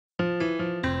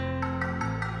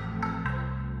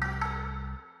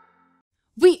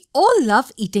We all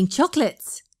love eating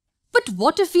chocolates. But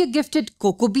what if we are gifted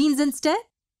cocoa beans instead?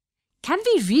 Can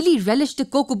we really relish the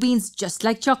cocoa beans just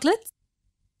like chocolates?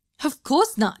 Of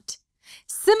course not.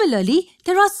 Similarly,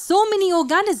 there are so many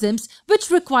organisms which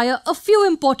require a few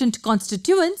important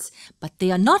constituents, but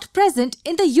they are not present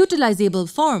in the utilizable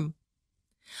form.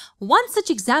 One such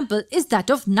example is that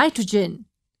of nitrogen.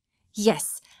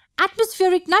 Yes,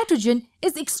 atmospheric nitrogen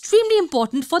is extremely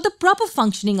important for the proper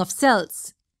functioning of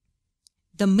cells.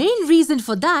 The main reason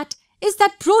for that is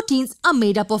that proteins are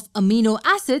made up of amino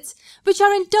acids, which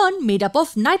are in turn made up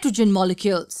of nitrogen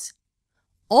molecules.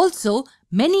 Also,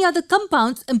 many other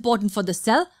compounds important for the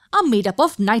cell are made up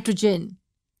of nitrogen.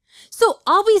 So,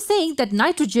 are we saying that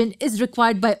nitrogen is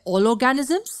required by all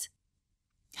organisms?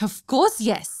 Of course,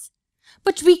 yes.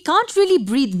 But we can't really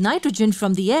breathe nitrogen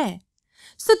from the air.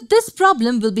 So, this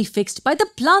problem will be fixed by the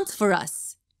plants for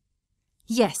us.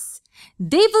 Yes,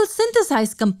 they will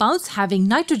synthesize compounds having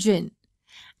nitrogen.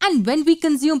 And when we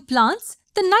consume plants,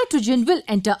 the nitrogen will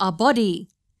enter our body.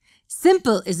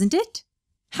 Simple, isn't it?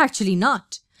 Actually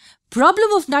not.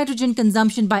 Problem of nitrogen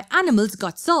consumption by animals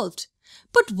got solved.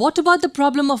 But what about the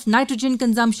problem of nitrogen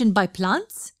consumption by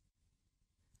plants?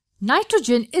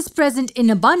 Nitrogen is present in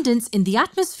abundance in the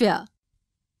atmosphere.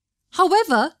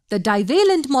 However, the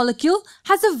divalent molecule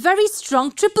has a very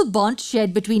strong triple bond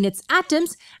shared between its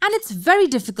atoms, and it's very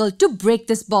difficult to break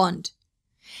this bond.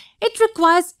 It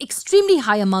requires extremely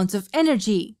high amounts of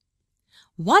energy.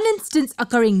 One instance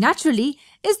occurring naturally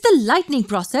is the lightning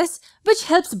process, which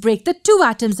helps break the two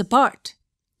atoms apart.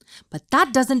 But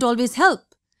that doesn't always help.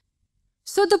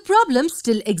 So the problem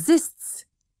still exists.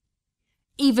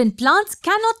 Even plants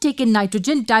cannot take in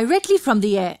nitrogen directly from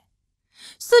the air.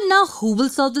 So now who will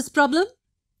solve this problem?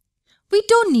 We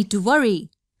don't need to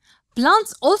worry.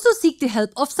 Plants also seek the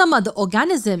help of some other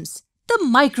organisms, the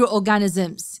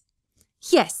microorganisms.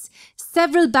 Yes,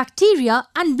 several bacteria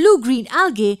and blue-green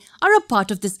algae are a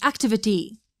part of this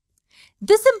activity.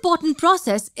 This important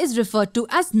process is referred to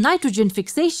as nitrogen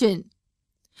fixation.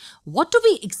 What do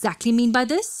we exactly mean by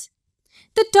this?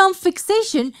 The term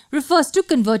fixation refers to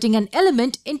converting an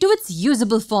element into its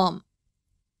usable form.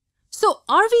 So,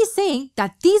 are we saying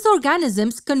that these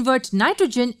organisms convert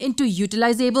nitrogen into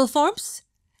utilizable forms?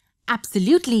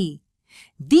 Absolutely.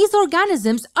 These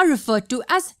organisms are referred to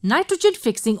as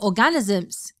nitrogen-fixing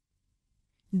organisms.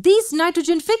 These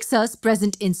nitrogen fixers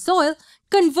present in soil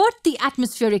convert the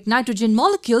atmospheric nitrogen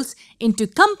molecules into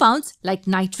compounds like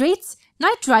nitrates,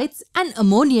 nitrites, and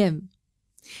ammonium.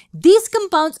 These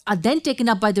compounds are then taken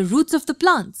up by the roots of the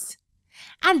plants.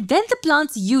 And then the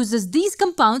plants uses these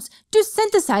compounds to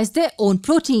synthesize their own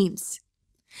proteins.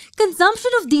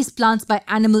 Consumption of these plants by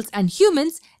animals and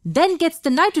humans then gets the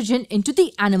nitrogen into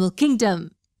the animal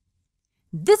kingdom.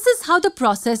 This is how the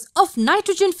process of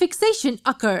nitrogen fixation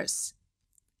occurs.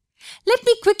 Let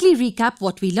me quickly recap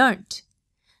what we learnt.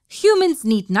 Humans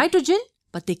need nitrogen,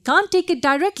 but they can't take it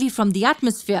directly from the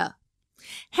atmosphere.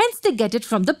 Hence they get it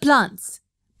from the plants.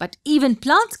 But even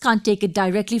plants can't take it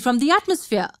directly from the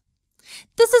atmosphere.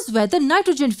 This is where the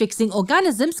nitrogen-fixing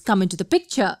organisms come into the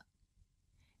picture.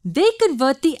 They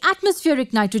convert the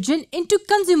atmospheric nitrogen into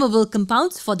consumable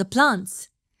compounds for the plants.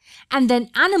 And then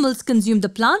animals consume the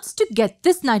plants to get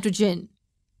this nitrogen.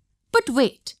 But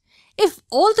wait, if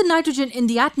all the nitrogen in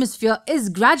the atmosphere is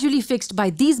gradually fixed by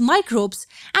these microbes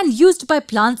and used by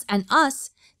plants and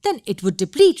us, then it would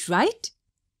deplete, right?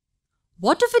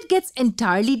 What if it gets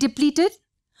entirely depleted?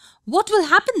 What will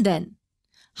happen then?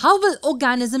 How will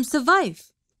organisms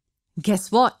survive?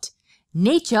 Guess what?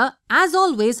 Nature, as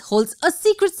always, holds a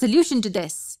secret solution to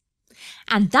this.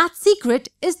 And that secret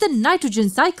is the nitrogen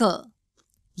cycle.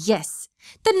 Yes,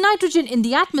 the nitrogen in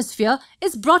the atmosphere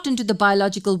is brought into the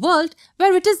biological world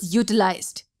where it is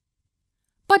utilized.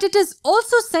 But it is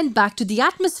also sent back to the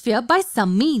atmosphere by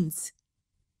some means.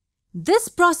 This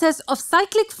process of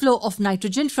cyclic flow of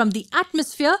nitrogen from the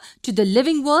atmosphere to the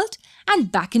living world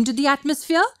and back into the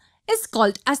atmosphere is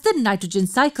called as the nitrogen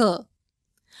cycle.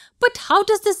 But how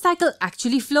does this cycle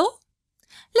actually flow?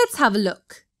 Let's have a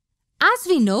look. As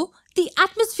we know, the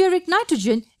atmospheric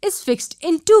nitrogen is fixed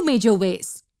in two major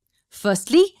ways.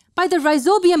 Firstly, by the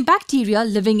Rhizobium bacteria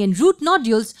living in root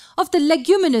nodules of the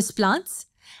leguminous plants,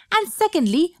 and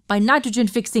secondly, by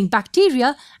nitrogen-fixing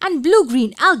bacteria and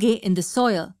blue-green algae in the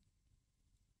soil.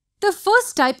 The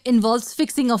first type involves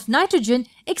fixing of nitrogen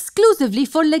exclusively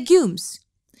for legumes.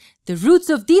 The roots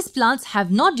of these plants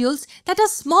have nodules that are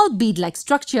small bead-like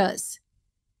structures.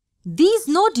 These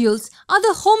nodules are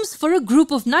the homes for a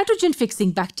group of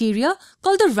nitrogen-fixing bacteria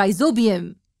called the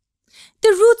Rhizobium. The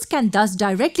roots can thus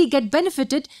directly get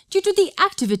benefited due to the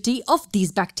activity of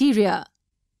these bacteria.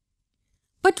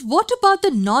 But what about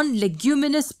the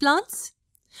non-leguminous plants?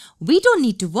 We don't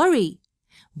need to worry.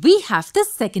 We have the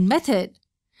second method.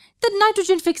 The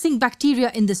nitrogen-fixing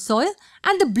bacteria in the soil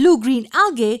and the blue-green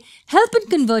algae help in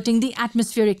converting the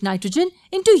atmospheric nitrogen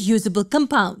into usable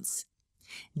compounds.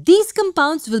 These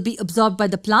compounds will be absorbed by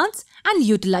the plants and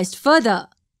utilized further.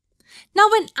 Now,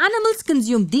 when animals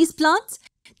consume these plants,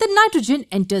 the nitrogen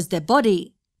enters their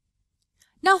body.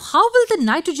 Now, how will the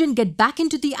nitrogen get back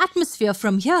into the atmosphere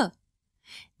from here?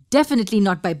 Definitely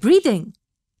not by breathing.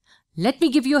 Let me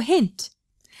give you a hint.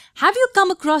 Have you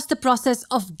come across the process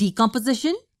of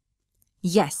decomposition?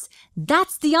 Yes,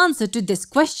 that's the answer to this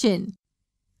question.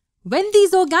 When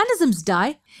these organisms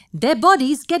die, their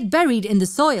bodies get buried in the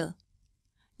soil.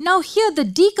 Now here the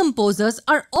decomposers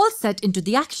are all set into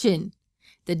the action.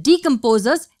 The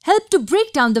decomposers help to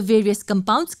break down the various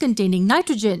compounds containing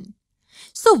nitrogen.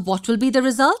 So what will be the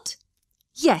result?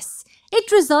 Yes,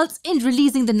 it results in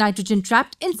releasing the nitrogen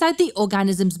trapped inside the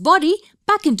organism's body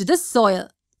back into the soil.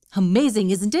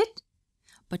 Amazing, isn't it?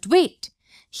 But wait,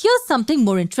 here's something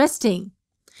more interesting.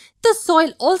 The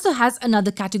soil also has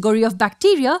another category of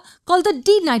bacteria called the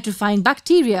denitrifying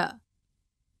bacteria.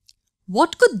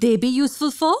 What could they be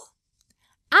useful for?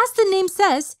 As the name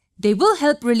says, they will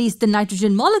help release the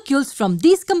nitrogen molecules from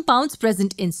these compounds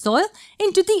present in soil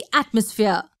into the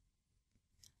atmosphere.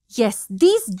 Yes,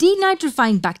 these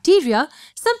denitrifying bacteria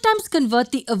sometimes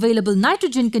convert the available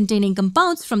nitrogen-containing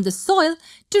compounds from the soil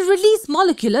to release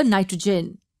molecular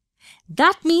nitrogen.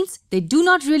 That means they do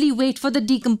not really wait for the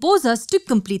decomposers to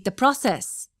complete the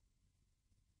process.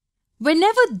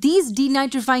 Whenever these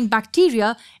denitrifying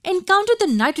bacteria encounter the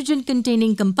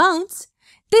nitrogen-containing compounds,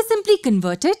 they simply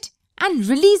convert it and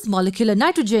release molecular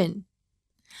nitrogen.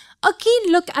 A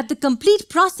keen look at the complete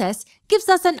process gives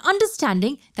us an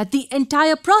understanding that the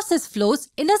entire process flows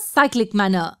in a cyclic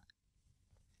manner.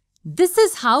 This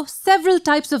is how several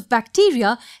types of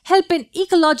bacteria help in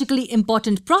ecologically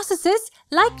important processes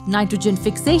like nitrogen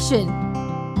fixation.